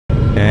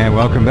And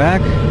welcome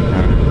back.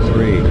 Number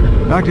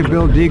 3. Dr.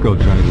 Bill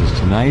Deagle joins us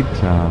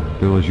tonight.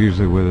 Bill is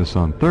usually with us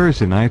on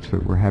Thursday nights,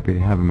 but we're happy to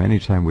have him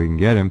anytime we can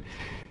get him.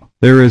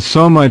 There is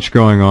so much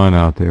going on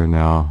out there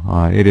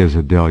now. It is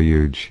a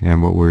deluge,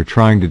 and what we're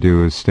trying to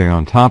do is stay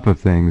on top of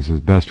things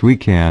as best we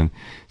can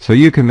so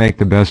you can make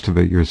the best of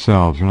it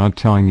yourselves. We're not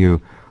telling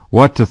you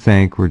what to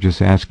think. We're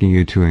just asking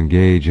you to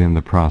engage in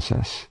the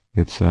process.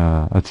 It's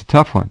a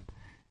tough one,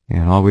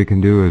 and all we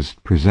can do is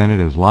present it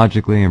as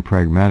logically and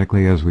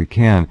pragmatically as we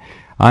can.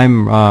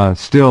 I'm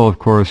still, of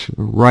course,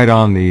 right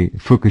on the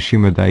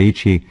Fukushima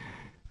Daiichi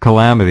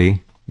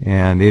calamity,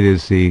 and it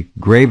is the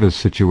gravest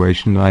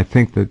situation that I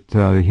think that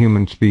the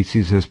human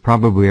species has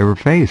probably ever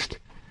faced.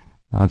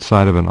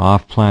 Outside of an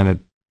off-planet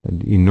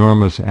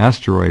enormous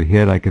asteroid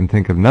hit, I can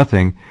think of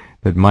nothing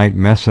that might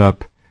mess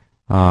up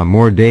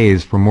more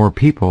days for more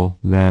people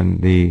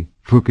than the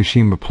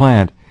Fukushima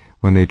plant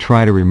when they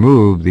try to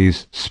remove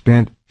these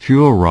spent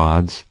fuel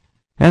rods,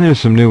 and there's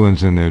some new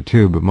ones in there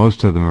too, but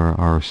most of them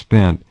are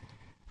spent,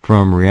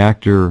 from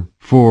reactor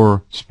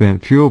 4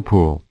 spent fuel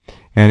pool.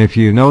 And if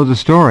you know the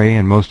story,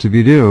 and most of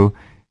you do,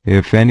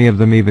 if any of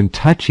them even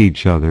touch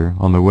each other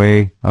on the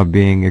way of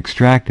being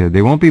extracted,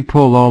 they won't be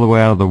pulled all the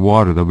way out of the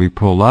water. They'll be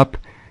pulled up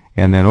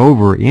and then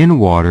over in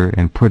water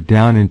and put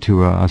down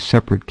into a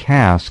separate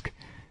cask,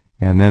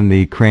 and then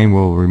the crane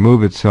will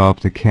remove itself,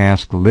 the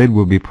cask lid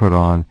will be put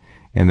on,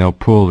 and they'll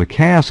pull the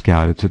cask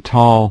out. It's a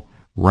tall,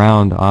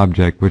 round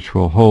object which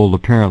will hold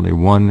apparently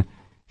one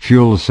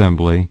fuel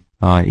assembly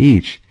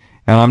each.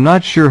 And I'm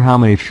not sure how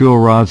many fuel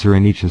rods are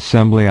in each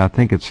assembly. I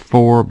think it's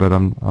 4, but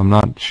I'm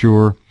not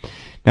sure.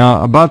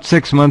 Now, about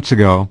 6 months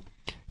ago,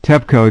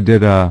 TEPCO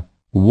did a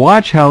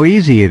watch how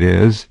easy it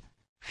is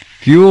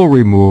fuel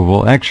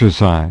removal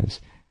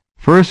exercise.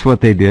 First, what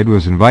they did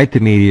was invite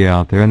the media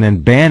out there and then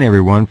ban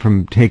everyone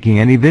from taking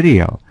any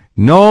video.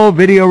 No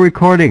video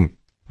recording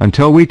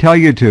until we tell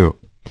you to.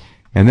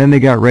 And then they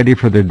got ready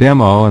for their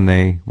demo,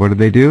 and what did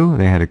they do?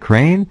 They had a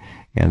crane,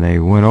 and they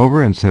went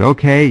over and said,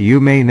 okay,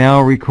 you may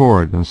now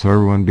record. And so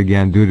everyone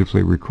began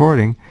dutifully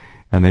recording,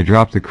 and they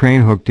dropped the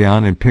crane hook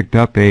down and picked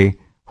up a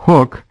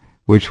hook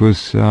which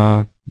was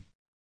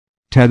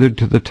tethered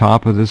to the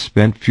top of the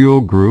spent fuel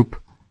group,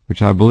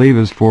 which I believe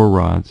is 4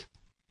 rods,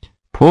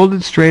 pulled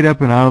it straight up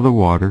and out of the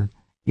water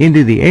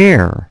into the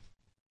air,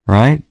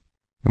 right?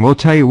 And we'll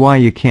tell you why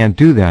you can't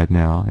do that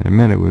now in a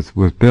minute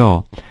with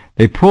Bill.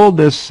 They pulled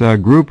this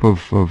group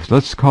of,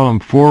 let's call them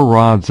 4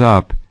 rods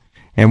up,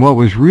 and what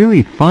was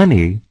really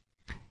funny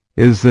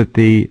is that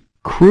the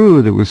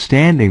crew that was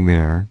standing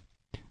there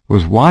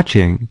was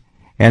watching,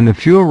 and the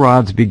fuel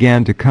rods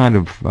began to kind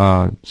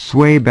of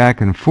sway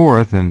back and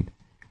forth and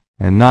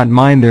not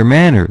mind their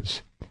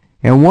manners.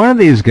 And one of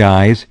these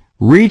guys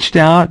reached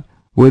out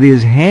with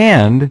his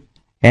hand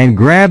and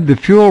grabbed the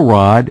fuel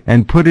rod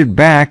and put it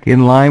back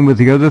in line with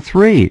the other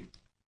 3.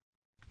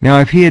 Now,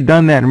 if he had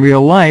done that in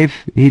real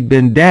life, he'd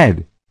been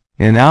dead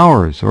in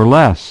hours or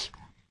less.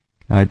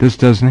 This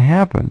doesn't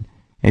happen.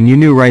 And you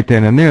knew right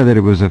then and there that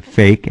it was a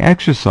fake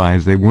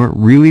exercise. They weren't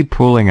really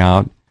pulling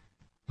out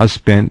a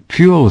spent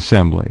fuel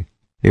assembly.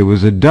 It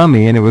was a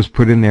dummy, and it was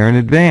put in there in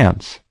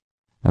advance.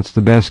 That's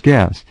the best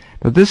guess.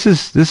 But this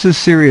is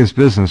serious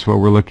business, what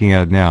we're looking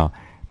at now.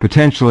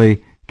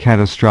 Potentially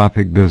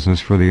catastrophic business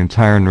for the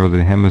entire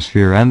Northern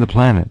Hemisphere and the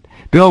planet.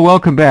 Bill,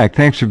 welcome back.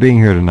 Thanks for being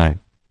here tonight.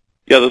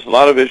 Yeah, there's a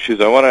lot of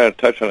issues. I want to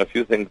touch on a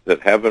few things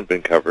that haven't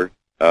been covered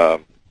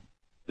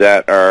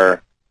that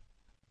are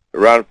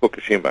around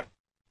Fukushima.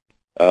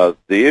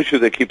 The issue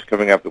that keeps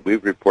coming up that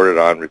we've reported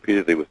on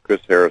repeatedly with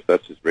Chris Harris,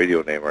 that's his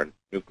radio name, our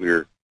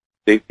nuclear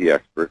safety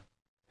expert,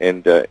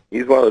 and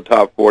he's one of the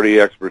top 40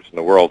 experts in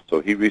the world,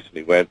 so he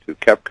recently went to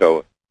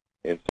KEPCO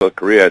in South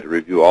Korea to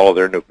review all of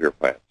their nuclear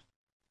plants.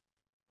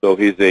 So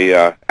he's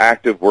a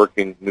active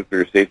working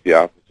nuclear safety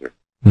officer.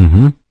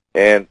 Mm-hmm.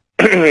 And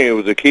it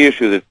was a key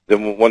issue that the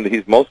one that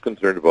he's most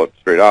concerned about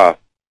straight off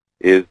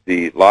is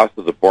the loss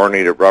of the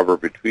borinated rubber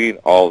between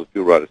all the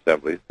fuel rod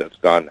assemblies. That's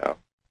gone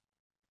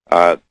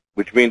now.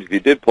 Which means if you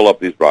did pull up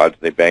these rods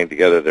and they bang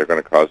together, they're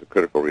going to cause a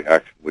critical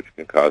reaction, which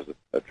can cause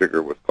a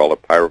trigger what's called a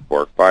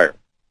pyrophoric fire.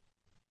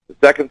 The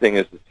second thing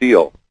is the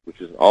seal,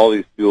 which is in all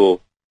these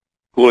fuel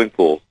cooling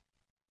pools.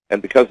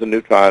 And because of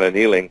neutron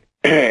annealing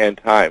and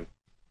time,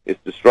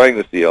 it's destroying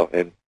the seal.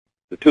 And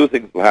the two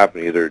things will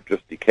happen, either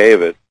just decay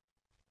of it,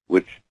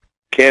 which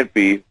can't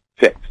be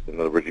fixed. In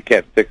other words, you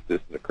can't fix this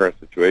in the current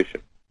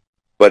situation.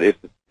 But if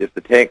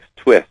the tanks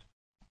twist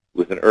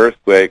with an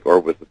earthquake or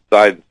with the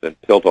sides and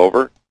tilt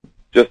over,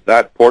 just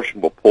that portion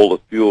will pull the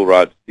fuel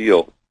rod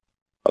seal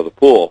of the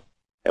pool.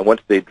 And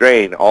once they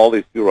drain, all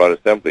these fuel rod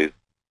assemblies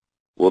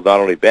will not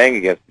only bang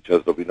against each other,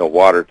 there'll be no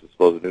water to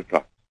slow the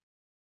neutrons.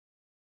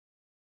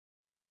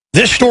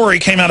 This story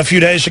came out a few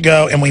days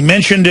ago, and we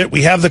mentioned it.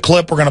 We have the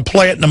clip. We're going to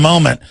play it in a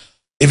moment.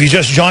 If you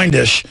just joined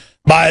us,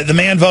 by the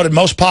man voted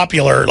most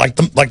popular,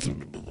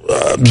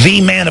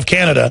 the man of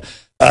Canada,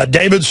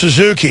 David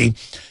Suzuki,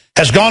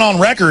 has gone on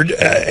record,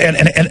 and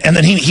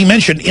then he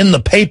mentioned in the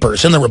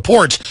papers, in the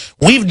reports,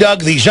 we've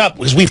dug these up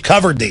because we've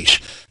covered these.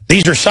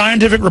 These are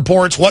scientific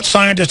reports, what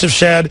scientists have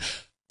said.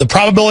 the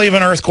probability of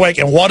an earthquake,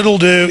 and what it'll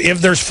do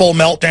if there's full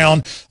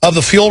meltdown of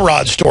the fuel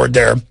rods stored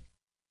there.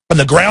 When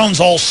the ground's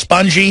all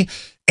spongy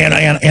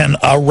and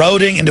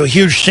eroding into a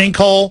huge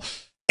sinkhole,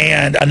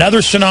 and another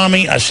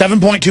tsunami, a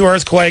 7.2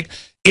 earthquake,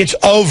 it's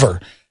over.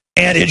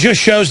 And it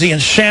just shows the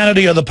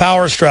insanity of the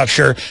power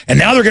structure. And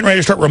now they're getting ready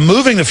to start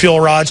removing the fuel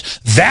rods.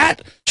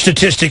 That,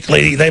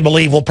 statistically, they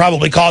believe will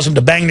probably cause them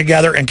to bang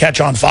together and catch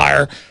on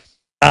fire.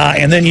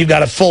 And then you've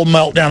got a full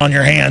meltdown on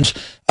your hands.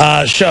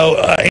 So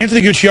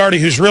Anthony Gucciardi,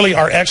 who's really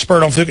our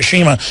expert on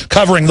Fukushima,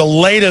 covering the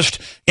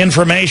latest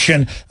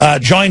information,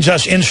 joins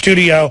us in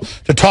studio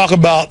to talk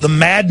about the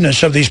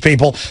madness of these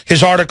people.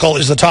 His article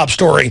is the top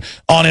story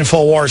on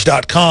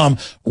Infowars.com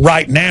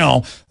right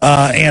now.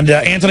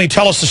 Anthony,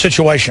 tell us the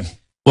situation.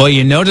 Well,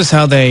 you notice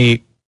how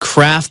they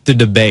craft the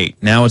debate.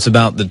 Now it's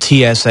about the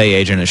TSA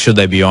agent and should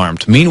they be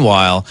armed.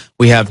 Meanwhile,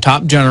 we have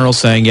top generals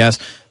saying, yes,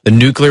 the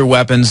nuclear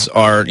weapons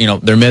are,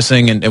 they're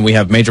missing and we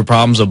have major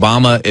problems.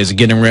 Obama is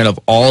getting rid of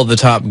all of the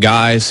top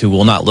guys who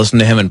will not listen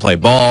to him and play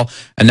ball.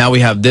 And now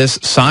we have this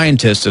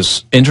scientist,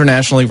 this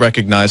internationally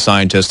recognized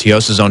scientist. He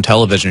hosts his own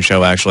television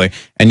show, actually.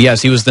 And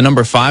yes, he was the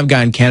number 5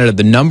 guy in Canada,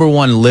 the number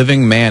 1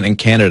 living man in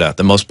Canada,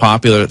 the most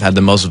popular, had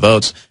the most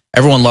votes.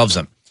 Everyone loves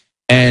him.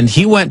 And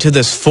he went to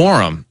this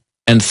forum,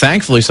 and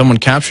thankfully someone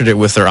captured it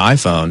with their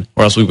iPhone,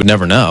 or else we would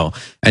never know.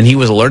 And he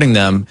was alerting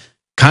them,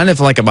 kind of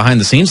like a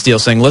behind-the-scenes deal,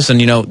 saying, listen,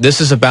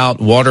 this is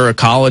about water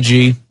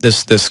ecology,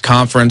 this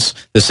conference,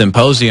 this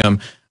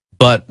symposium,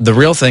 but the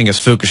real thing is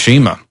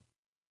Fukushima.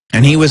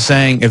 And he was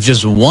saying if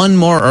just one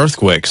more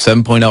earthquake,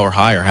 7.0 or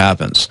higher,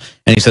 happens,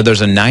 and he said there's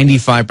a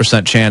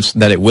 95% chance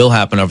that it will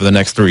happen over the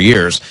next 3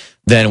 years,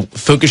 then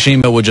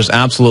Fukushima would just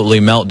absolutely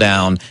melt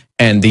down,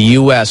 and the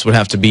U.S. would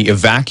have to be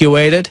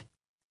evacuated,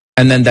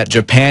 and then that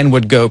Japan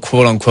would go,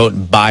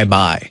 quote-unquote,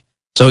 bye-bye.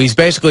 So he's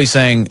basically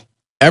saying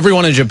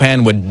everyone in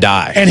Japan would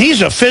die. And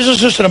he's a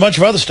physicist and a bunch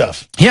of other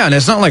stuff. Yeah, and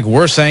it's not like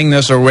we're saying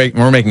this or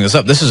we're making this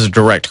up. This is a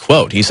direct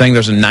quote. He's saying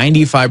there's a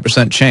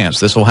 95% chance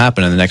this will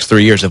happen in the next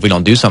 3 years if we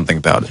don't do something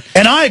about it.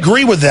 And I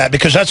agree with that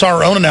because that's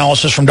our own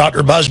analysis from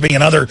Dr. Busby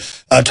and other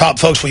top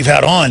folks we've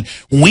had on.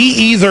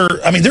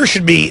 There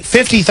should be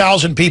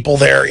 50,000 people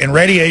there in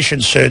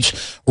radiation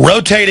suits,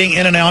 rotating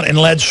in and out in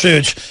lead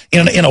suits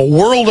in a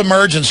world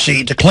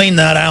emergency to clean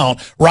that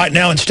out right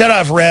now. Instead,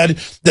 I've read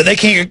that they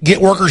can't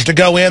get workers to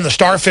go in. The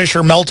starfish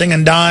are melting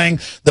and dying.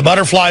 The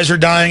butterflies are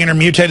dying and are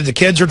mutated. The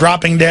kids are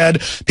dropping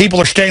dead.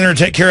 People are staying there to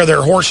take care of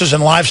their horses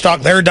and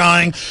livestock. They're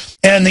dying.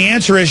 And the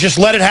answer is just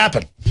let it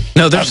happen.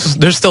 No,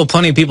 there's still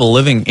plenty of people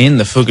living in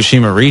the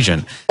Fukushima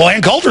region. Well,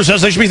 Ann Coulter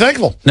says they should be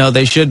thankful. No,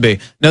 they should be.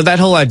 No, that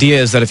whole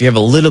idea is that if you have a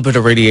little bit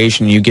of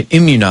radiation, you get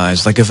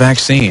immunized like a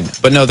vaccine.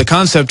 But no, the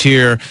concept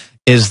here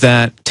is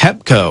that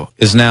TEPCO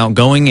is now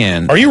going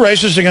in. Are you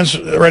racist against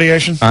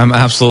radiation? I'm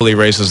absolutely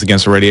racist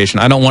against radiation.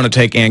 I don't want to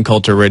take Ann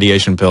Coulter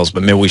radiation pills,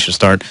 but maybe we should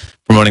start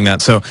promoting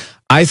that. So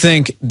I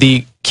think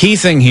the key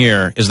thing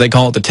here is they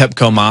call it the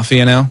TEPCO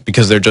Mafia now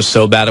because they're just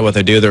so bad at what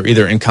they do. They're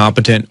either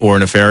incompetent or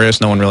nefarious.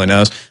 No one really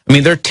knows. I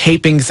mean, they're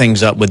taping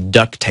things up with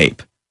duct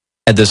tape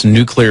at this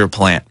nuclear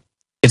plant.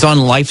 It's on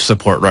life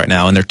support right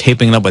now, and they're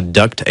taping it up with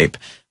duct tape.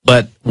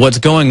 But what's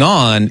going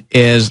on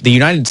is the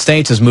United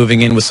States is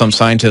moving in with some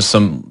scientists,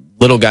 some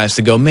little guys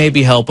to go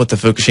maybe help with the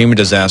Fukushima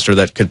disaster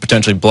that could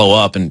potentially blow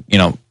up and,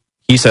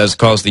 he says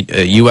cause the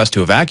U.S.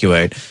 to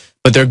evacuate.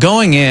 But they're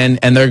going in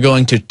and they're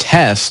going to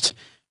test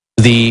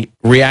the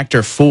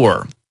reactor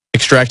 4,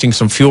 extracting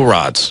some fuel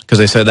rods because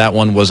they said that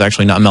one was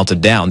actually not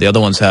melted down. The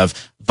other ones have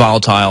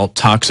volatile,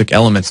 toxic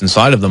elements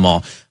inside of them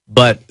all.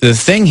 But the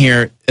thing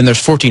here, and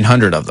there's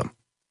 1,400 of them,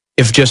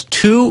 if just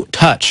 2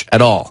 touch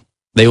at all,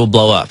 they will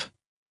blow up.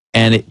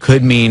 And it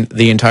could mean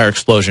the entire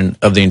explosion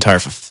of the entire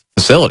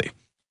facility.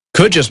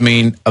 Could just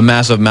mean a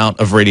massive amount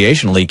of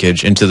radiation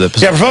leakage into the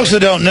Pacific. Yeah, for folks that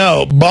don't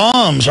know,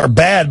 bombs are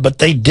bad, but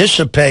they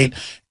dissipate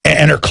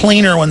and are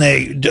cleaner when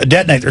they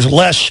detonate. There's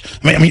less.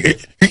 I mean, you're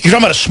talking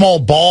about a small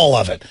ball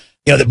of it,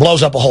 that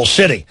blows up a whole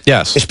city.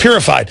 Yes, it's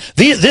purified.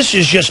 This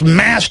is just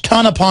mass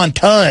ton upon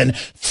ton.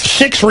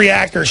 6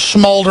 reactors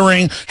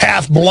smoldering,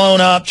 half blown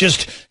up,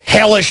 just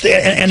hellish,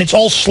 and it's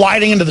all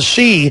sliding into the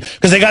sea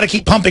because they got to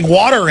keep pumping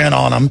water in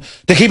on them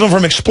to keep them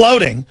from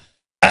exploding.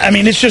 I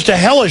mean, it's just a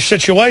hellish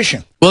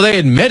situation. Well, they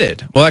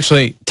admitted. Well,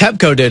 actually,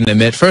 TEPCO didn't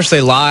admit. First,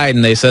 they lied,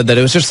 and they said that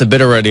it was just a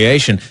bit of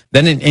radiation.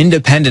 Then an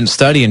independent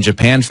study in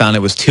Japan found it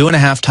was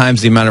 2.5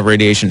 times the amount of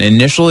radiation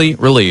initially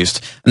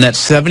released, and that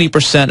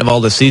 70% of all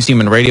the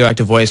cesium and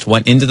radioactive waste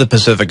went into the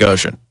Pacific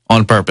Ocean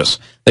on purpose.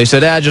 They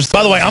said, just...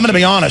 By the way, I'm going to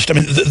be honest. I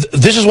mean,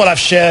 this is what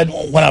I've said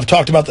when I've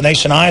talked about the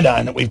nascent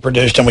iodine that we've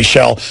produced and we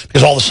sell,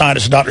 because all the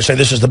scientists and doctors say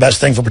this is the best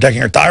thing for protecting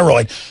your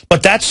thyroid.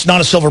 But that's not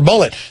a silver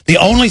bullet. The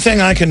only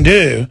thing I can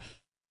do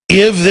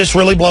if this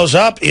really blows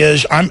up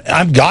is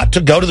I've got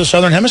to go to the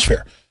Southern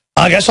Hemisphere.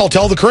 I guess I'll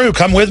tell the crew,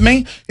 come with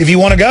me if you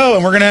want to go,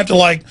 and we're going to have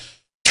to,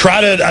 try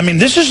to, I mean,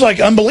 this is,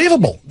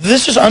 unbelievable.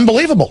 This is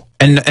unbelievable.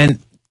 And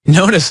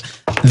notice,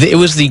 it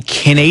was the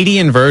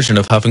Canadian version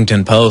of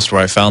Huffington Post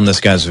where I found this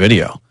guy's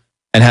video,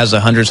 and has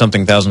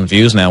 100-something thousand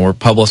views now. We're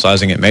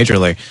publicizing it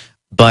majorly.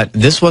 But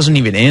this wasn't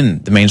even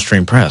in the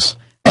mainstream press.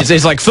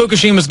 It's like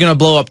Fukushima's going to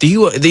blow up. The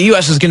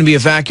U.S. is going to be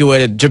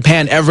evacuated.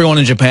 Japan, everyone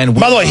in Japan.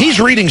 By the way, he's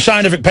reading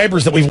scientific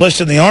papers that we've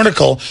listed in the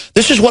article.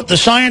 This is what the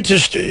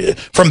scientists,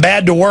 from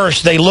bad to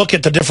worse, they look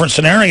at the different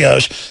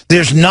scenarios.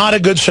 There's not a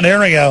good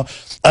scenario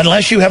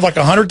unless you have like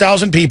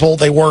 100,000 people.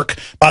 They work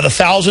by the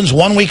thousands,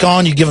 1 week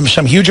on. You give them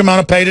some huge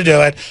amount of pay to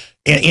do it.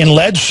 In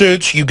lead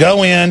suits, you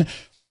go in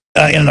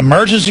an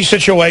emergency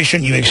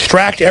situation, you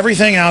extract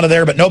everything out of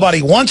there, but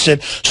nobody wants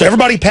it, so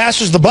everybody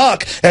passes the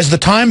buck as the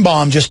time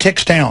bomb just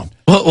ticks down.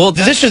 Well,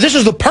 this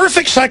is the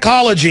perfect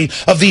psychology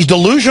of these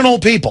delusional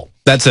people.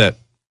 That's it.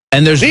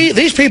 And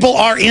these people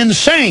are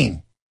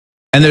insane.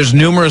 And there's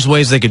numerous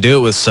ways they could do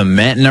it with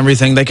cement and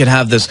everything. They could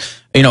have this,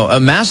 a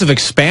massive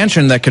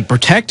expansion that could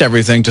protect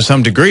everything to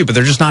some degree, but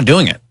they're just not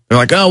doing it. They're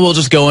like, oh, we'll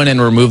just go in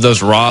and remove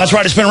those rods. That's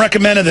right. It's been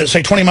recommended that,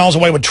 say, 20 miles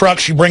away with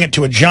trucks, you bring it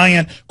to a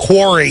giant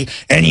quarry,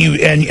 and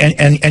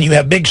you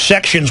have big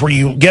sections where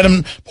you get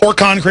them, pour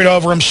concrete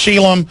over them,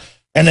 seal them,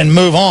 and then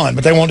move on.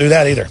 But they won't do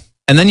that either.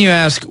 And then you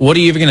ask, what are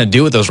you even going to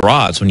do with those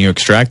rods when you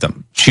extract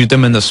them? Shoot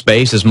them into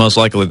space is most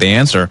likely the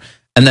answer.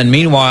 And then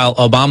meanwhile,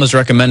 Obama's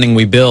recommending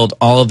we build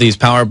all of these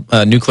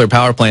nuclear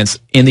power plants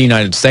in the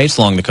United States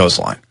along the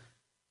coastline.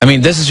 I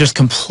mean, this is just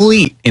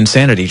complete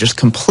insanity, just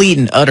complete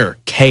and utter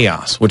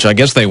chaos, which I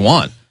guess they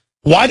want.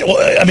 Why?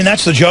 I mean,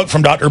 that's the joke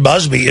from Dr.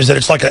 Busby, is that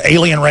it's like an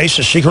alien race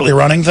is secretly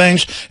running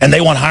things, and they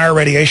want higher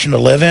radiation to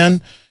live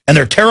in, and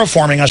they're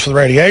terraforming us with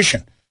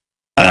radiation.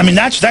 I mean,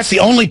 that's the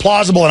only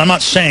plausible, and I'm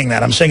not saying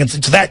that. I'm saying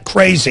it's that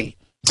crazy.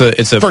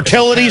 It's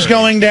fertility's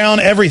going down,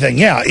 everything.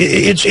 Yeah,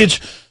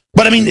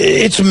 but I mean,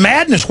 it's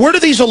madness. Where do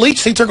these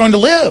elites think they're going to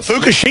live?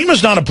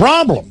 Fukushima's not a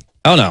problem.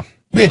 Oh, no.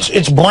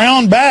 It's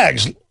brown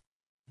bags.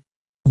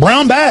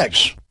 Brown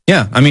bags.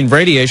 Yeah, I mean,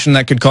 radiation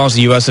that could cause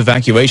the U.S.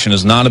 evacuation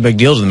is not a big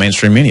deal to the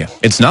mainstream media.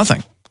 It's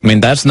nothing. I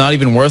mean, that's not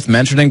even worth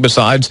mentioning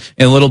besides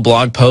in a little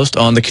blog post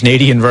on the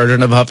Canadian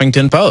version of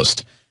Huffington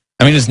Post.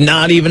 I mean, it's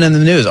not even in the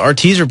news.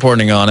 RT's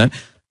reporting on it,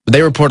 but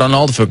they report on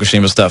all the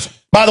Fukushima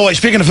stuff. By the way,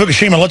 speaking of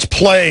Fukushima, let's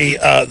play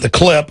the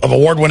clip of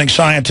award-winning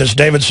scientist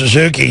David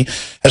Suzuki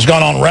has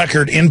gone on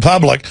record in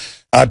public.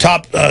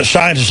 Top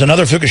scientists,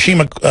 another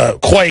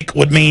Fukushima quake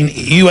would mean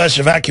U.S.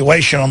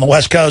 evacuation on the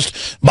West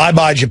Coast.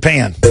 Bye-bye,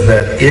 Japan.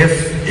 That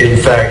if, in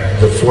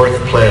fact, the fourth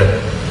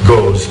plant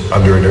goes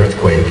under an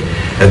earthquake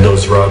and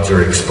those rods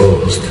are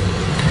exposed,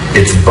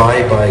 it's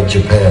bye-bye,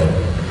 Japan.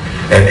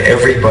 And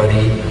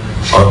everybody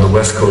on the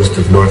west coast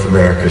of North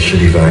America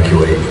should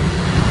evacuate.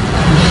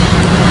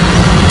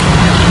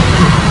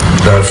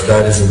 Now, if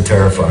that isn't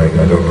terrifying,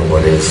 I don't know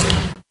what is.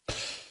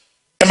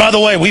 And by the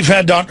way, we've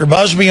had Dr.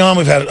 Busby on,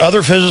 we've had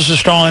other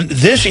physicists on.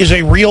 This is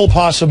a real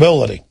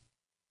possibility.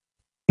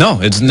 No,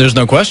 there's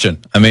no question.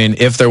 I mean,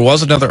 if there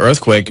was another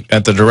earthquake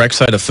at the direct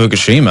site of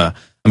Fukushima,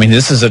 I mean,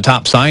 this is a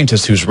top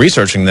scientist who's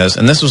researching this,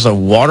 and this was a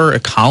water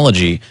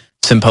ecology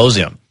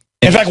symposium.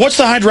 In fact, what's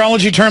the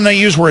hydrology term they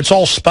use where it's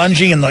all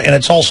spongy and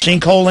it's all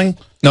sinkholing?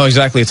 No,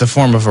 exactly. It's a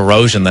form of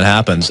erosion that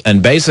happens.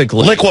 And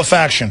basically,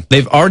 liquefaction.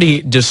 They've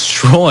already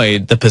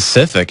destroyed the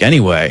Pacific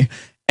anyway.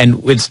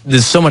 And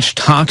there's so much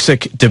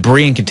toxic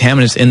debris and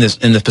contaminants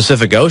in the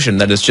Pacific Ocean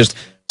that it's just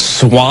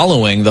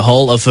swallowing the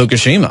whole of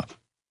Fukushima.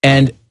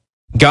 And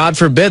God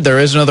forbid there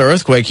is another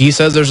earthquake. He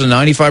says there's a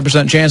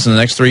 95% chance in the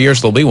next 3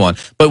 years there'll be one.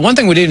 But one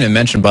thing we didn't even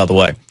mention, by the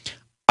way,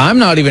 I'm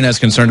not even as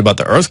concerned about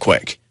the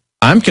earthquake.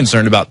 I'm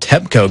concerned about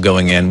TEPCO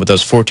going in with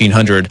those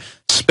 1,400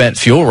 spent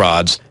fuel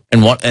rods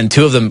and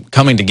two of them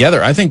coming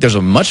together. I think there's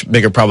a much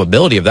bigger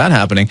probability of that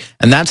happening,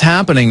 and that's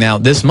happening now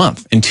this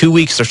month. In 2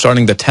 weeks, they're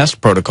starting the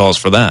test protocols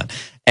for that.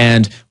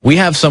 And we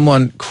have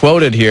someone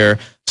quoted here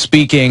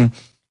speaking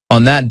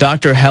on that.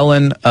 Dr.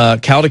 Helen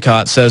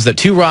Caldecott says that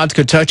two rods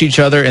could touch each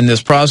other in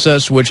this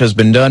process, which has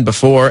been done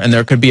before, and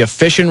there could be a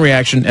fission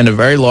reaction and a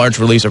very large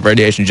release of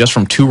radiation just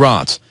from two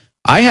rods.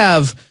 I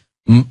have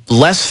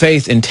less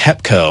faith in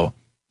TEPCO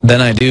than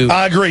I do.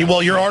 I agree.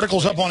 Well, your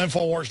article's up on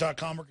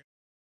Infowars.com.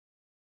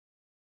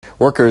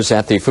 Workers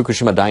at the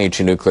Fukushima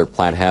Daiichi nuclear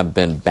plant have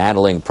been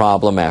battling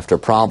problem after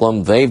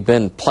problem. They've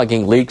been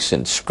plugging leaks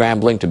and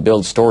scrambling to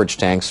build storage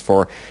tanks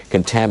for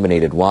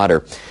contaminated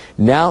water.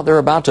 Now they're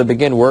about to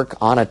begin work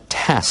on a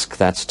task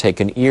that's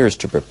taken years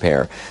to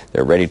prepare.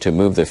 They're ready to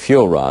move the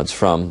fuel rods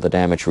from the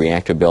damaged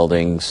reactor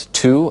buildings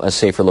to a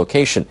safer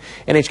location.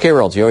 NHK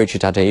World's Yoichi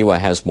Tateiwa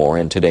has more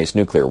in today's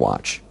Nuclear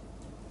Watch.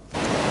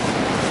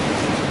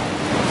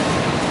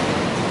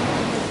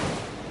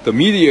 The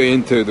media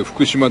entered the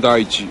Fukushima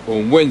Daiichi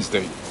on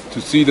Wednesday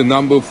to see the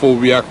number 4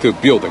 reactor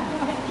building.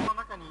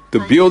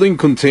 The building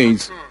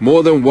contains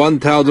more than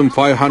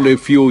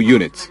 1,500 fuel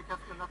units.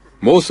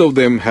 Most of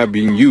them have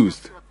been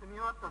used.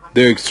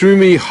 They're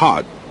extremely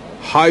hot,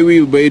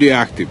 highly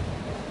radioactive,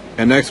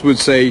 and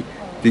experts say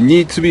they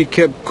need to be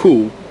kept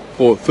cool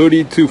for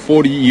 30 to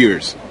 40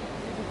 years.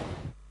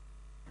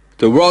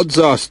 The rods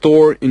are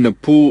stored in a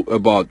pool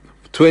about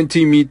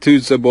 20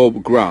 meters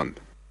above ground.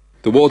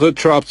 The water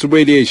traps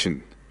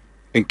radiation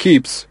and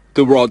keeps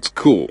the rods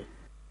cool.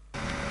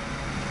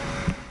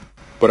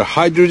 But a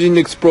hydrogen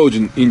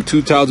explosion in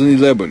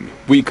 2011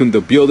 weakened the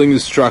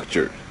building's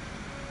structure.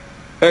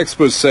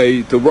 Experts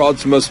say the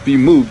rods must be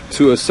moved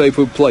to a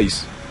safer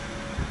place.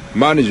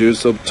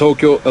 Managers of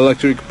Tokyo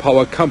Electric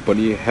Power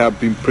Company have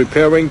been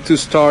preparing to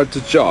start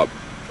the job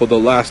for the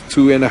last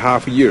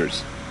 2.5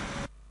 years.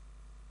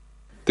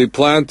 They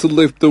plan to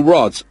lift the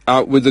rods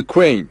out with a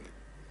crane,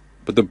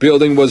 but the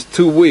building was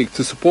too weak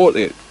to support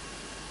it,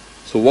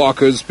 so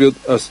workers built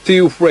a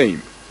steel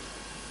frame.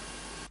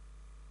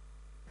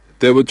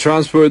 They will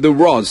transfer the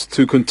rods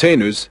to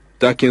containers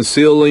that can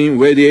seal in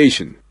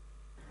radiation.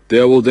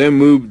 They will then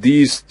move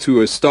these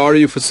to a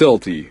storage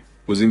facility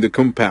within the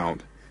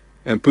compound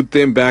and put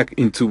them back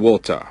into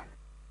water.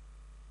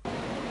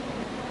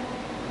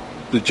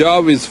 The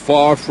job is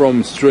far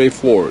from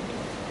straightforward.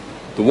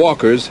 The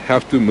workers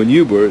have to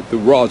maneuver the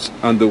rods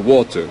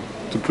underwater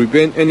to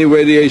prevent any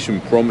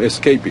radiation from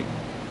escaping,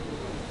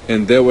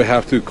 and they will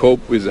have to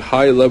cope with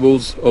high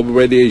levels of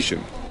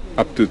radiation,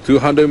 up to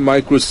 200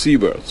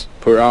 microsieverts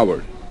per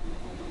hour.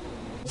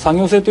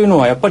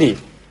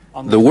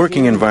 The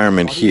working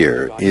environment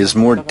here is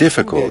more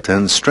difficult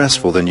and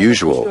stressful than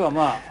usual.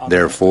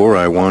 Therefore,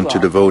 I want to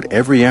devote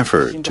every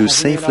effort to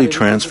safely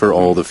transfer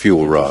all the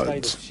fuel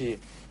rods.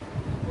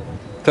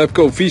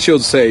 TEPCO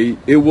officials say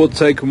it will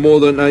take more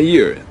than a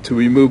year to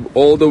remove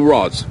all the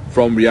rods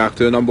from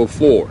reactor number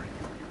 4.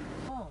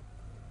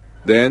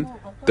 Then,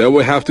 they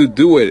will have to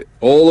do it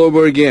all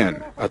over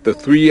again at the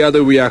 3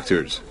 other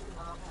reactors.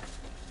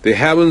 They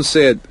haven't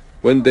said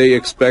when they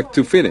expect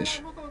to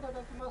finish.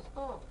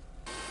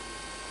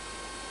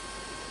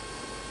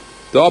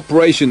 The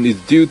operation is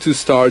due to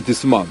start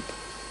this month.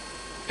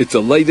 It's the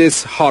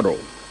latest hurdle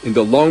in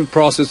the long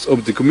process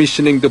of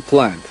decommissioning the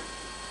plant,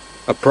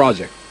 a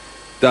project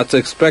that's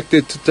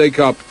expected to take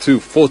up to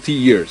 40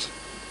 years.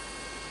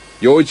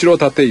 Yoichiro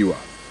Tateiwa,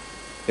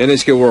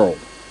 NHK World.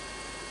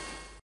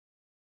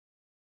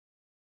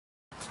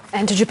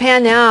 And to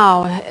Japan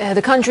now.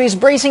 The country is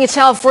bracing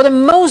itself for the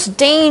most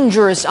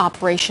dangerous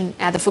operation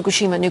at the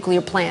Fukushima nuclear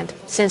plant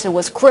since it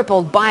was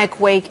crippled by a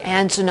quake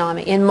and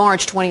tsunami in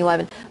March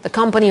 2011. The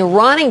company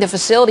running the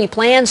facility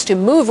plans to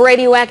move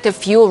radioactive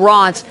fuel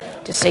rods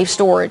to safe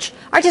storage.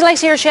 Artist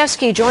Alexei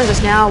Yershevsky joins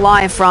us now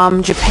live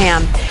from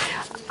Japan.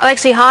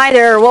 Alexei, hi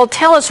there. Well,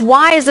 tell us,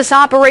 why is this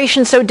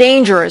operation so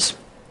dangerous?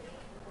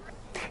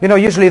 You know,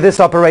 usually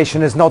this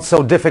operation is not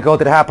so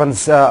difficult. It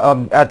happens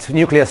at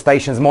nuclear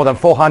stations, more than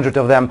 400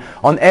 of them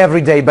on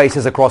everyday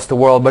basis across the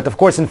world. But of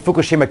course, in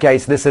Fukushima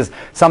case, this is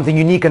something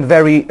unique and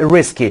very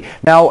risky.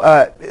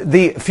 Now,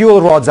 the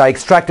fuel rods are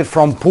extracted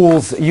from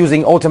pools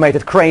using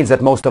automated cranes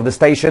at most of the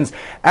stations.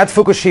 At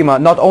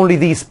Fukushima, not only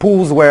these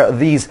pools where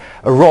these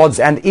rods,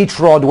 and each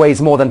rod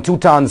weighs more than 2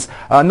 tons,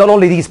 not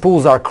only these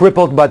pools are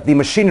crippled, but the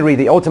machinery,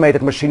 the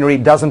automated machinery,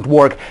 doesn't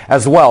work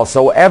as well.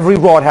 So every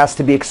rod has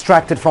to be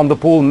extracted from the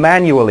pool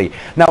manually.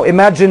 Now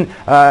imagine,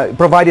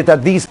 provided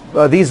that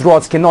these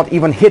rods cannot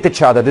even hit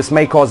each other, this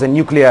may cause a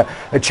nuclear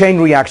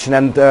chain reaction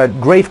and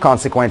grave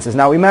consequences.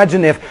 Now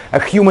imagine if a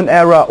human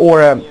error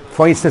or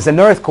for instance, an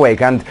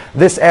earthquake, and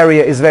this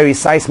area is very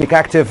seismic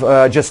active.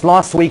 Just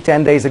last week,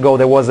 10 days ago,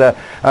 there was an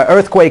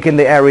earthquake in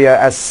the area,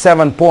 a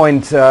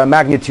 7-point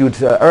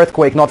magnitude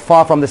earthquake not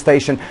far from the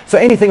station. So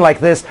anything like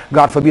this,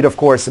 God forbid, of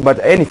course, but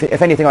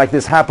if anything like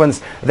this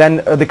happens,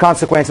 then the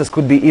consequences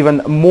could be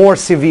even more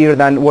severe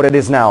than what it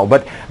is now.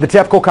 But the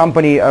TEPCO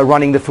company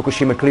running the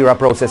Fukushima clear-up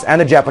process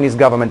and the Japanese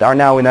government are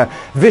now in a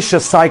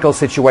vicious cycle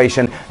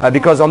situation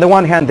because on the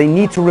one hand, they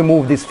need to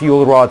remove these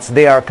fuel rods.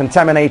 They are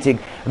contaminating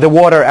the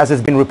water, as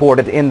has been reported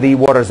in the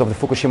waters of the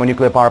Fukushima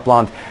nuclear power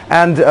plant.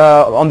 And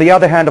on the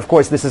other hand, of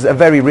course, this is a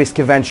very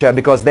risky venture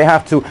because they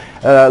have to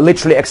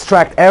literally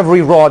extract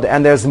every rod,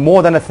 and there's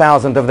more than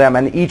 1,000 of them,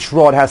 and each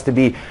rod has to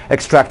be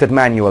extracted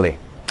manually.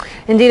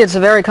 Indeed, it's a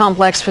very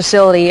complex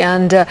facility,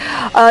 and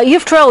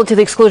you've traveled to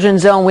the exclusion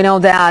zone, we know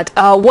that.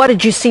 What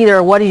did you see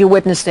there? What did you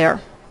witness there?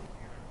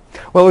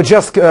 Well, we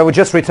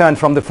just returned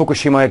from the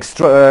Fukushima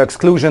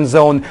exclusion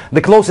zone.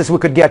 The closest we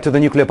could get to the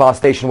nuclear power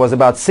station was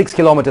about 6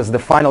 kilometers, the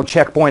final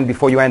checkpoint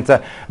before you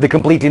enter the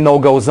completely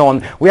no-go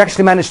zone. We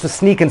actually managed to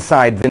sneak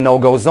inside the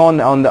no-go zone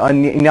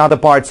in other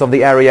parts of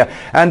the area.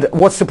 And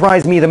what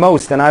surprised me the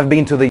most, and I've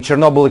been to the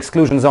Chernobyl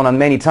exclusion zone on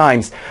many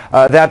times,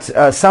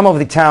 that some of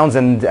the towns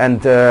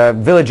and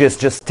villages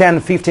just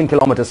 10-15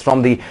 kilometers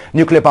from the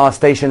nuclear power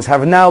stations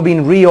have now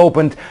been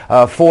reopened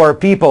for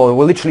people.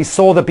 We literally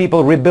saw the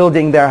people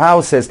rebuilding their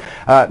houses.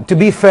 To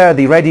be fair,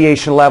 the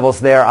radiation levels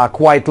there are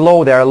quite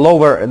low. They are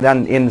lower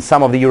than in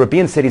some of the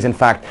European cities, in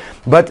fact.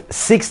 But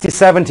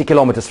 60-70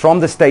 kilometers from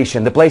the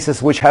station, the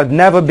places which had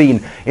never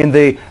been in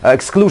the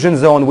exclusion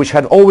zone, which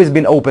had always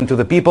been open to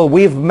the people,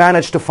 we've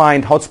managed to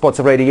find hotspots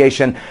of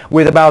radiation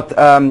with about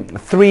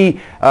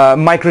 3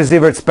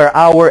 microsieverts per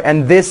hour.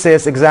 And this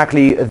is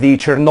exactly the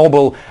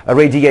Chernobyl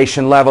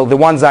radiation level, the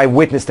ones I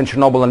witnessed in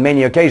Chernobyl on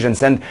many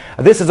occasions. And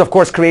this is, of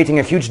course, creating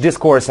a huge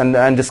discourse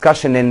and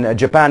discussion in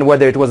Japan,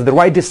 whether it was the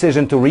right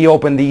decision to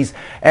reopen these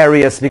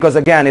areas, because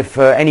again, if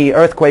any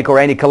earthquake or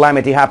any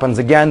calamity happens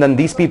again, then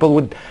these people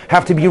would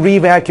have to be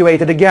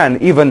re-evacuated again,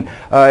 even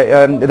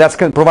that's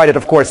provided,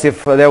 of course,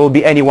 if there will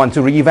be anyone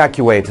to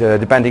re-evacuate,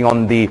 depending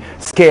on the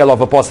scale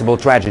of a possible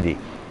tragedy.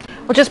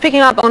 Well, just picking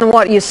up on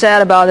what you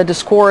said about the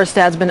discourse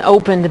that's been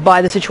opened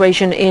by the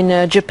situation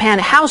in Japan,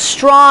 how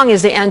strong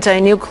is the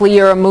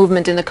anti-nuclear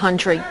movement in the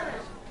country?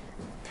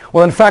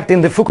 Well, in fact,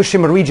 in the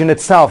Fukushima region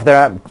itself, there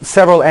are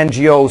several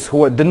NGOs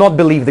who do not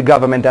believe the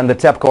government and the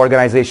TEPCO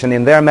organization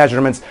in their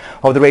measurements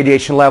of the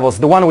radiation levels.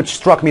 The one which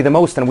struck me the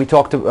most, and we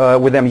talked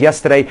with them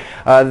yesterday,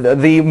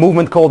 the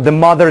movement called the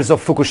Mothers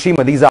of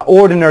Fukushima. These are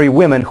ordinary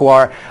women who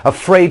are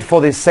afraid for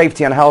the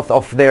safety and health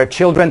of their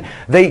children.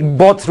 They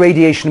bought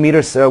radiation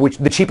meters, which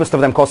the cheapest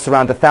of them costs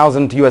around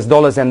 $1,000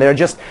 US, and they're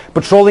just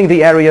patrolling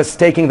the areas,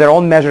 taking their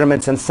own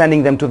measurements and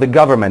sending them to the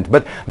government.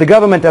 But the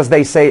government, as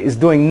they say, is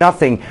doing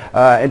nothing.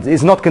 It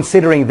is not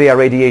considering their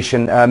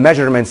radiation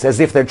measurements, as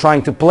if they're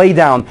trying to play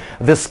down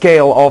the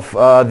scale of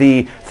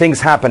the things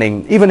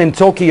happening. Even in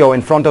Tokyo,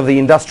 in front of the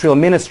industrial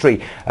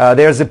ministry,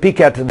 there's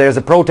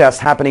a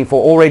protest happening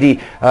for already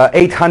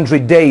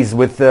 800 days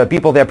with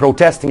people there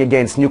protesting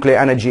against nuclear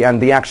energy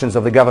and the actions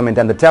of the government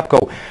and the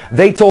TEPCO.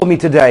 They told me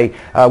today,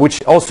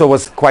 which also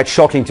was quite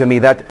shocking to me,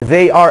 that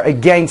they are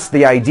against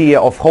the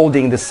idea of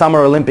holding the Summer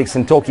Olympics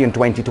in Tokyo in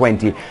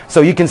 2020. So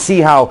you can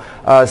see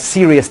how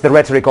serious the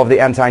rhetoric of the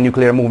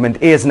anti-nuclear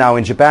movement is now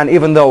in Japan,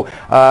 even though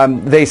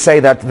they say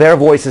that their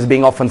voice is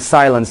being often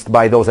silenced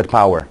by those at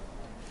power.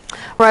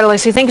 Right,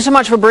 Alexei, thank you so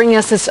much for bringing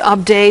us this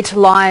update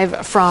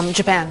live from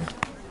Japan.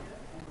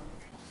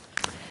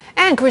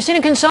 And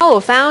Christina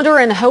Consolo, founder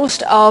and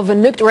host of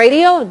Nuked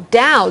Radio,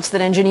 doubts that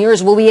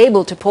engineers will be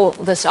able to pull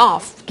this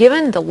off,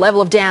 given the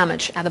level of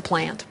damage at the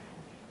plant.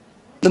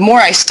 The more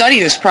I study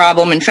this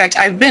problem, in fact,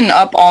 I've been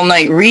up all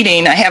night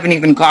reading. I haven't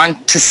even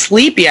gone to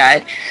sleep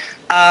yet.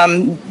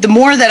 The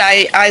more that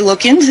I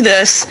look into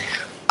this,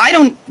 I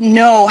don't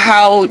know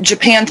how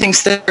Japan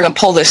thinks they're going to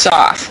pull this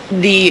off.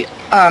 The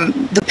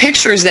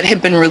pictures that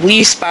have been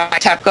released by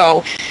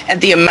TEPCO and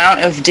the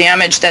amount of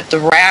damage that the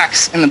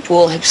racks in the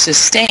pool have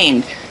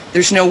sustained,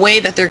 there's no way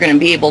that they're going to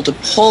be able to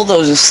pull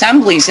those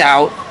assemblies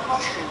out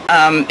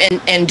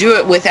and do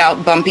it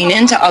without bumping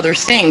into other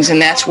things,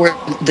 and that's where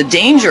the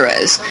danger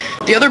is.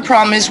 The other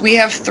problem is we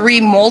have 3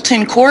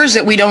 molten cores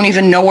that we don't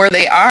even know where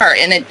they are,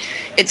 and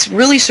it's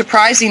really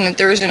surprising that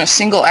there isn't a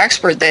single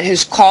expert that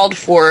has called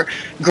for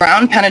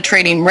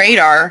ground-penetrating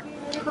radar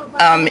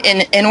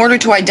in order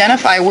to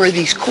identify where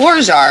these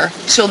cores are,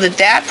 so that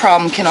that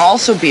problem can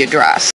also be addressed.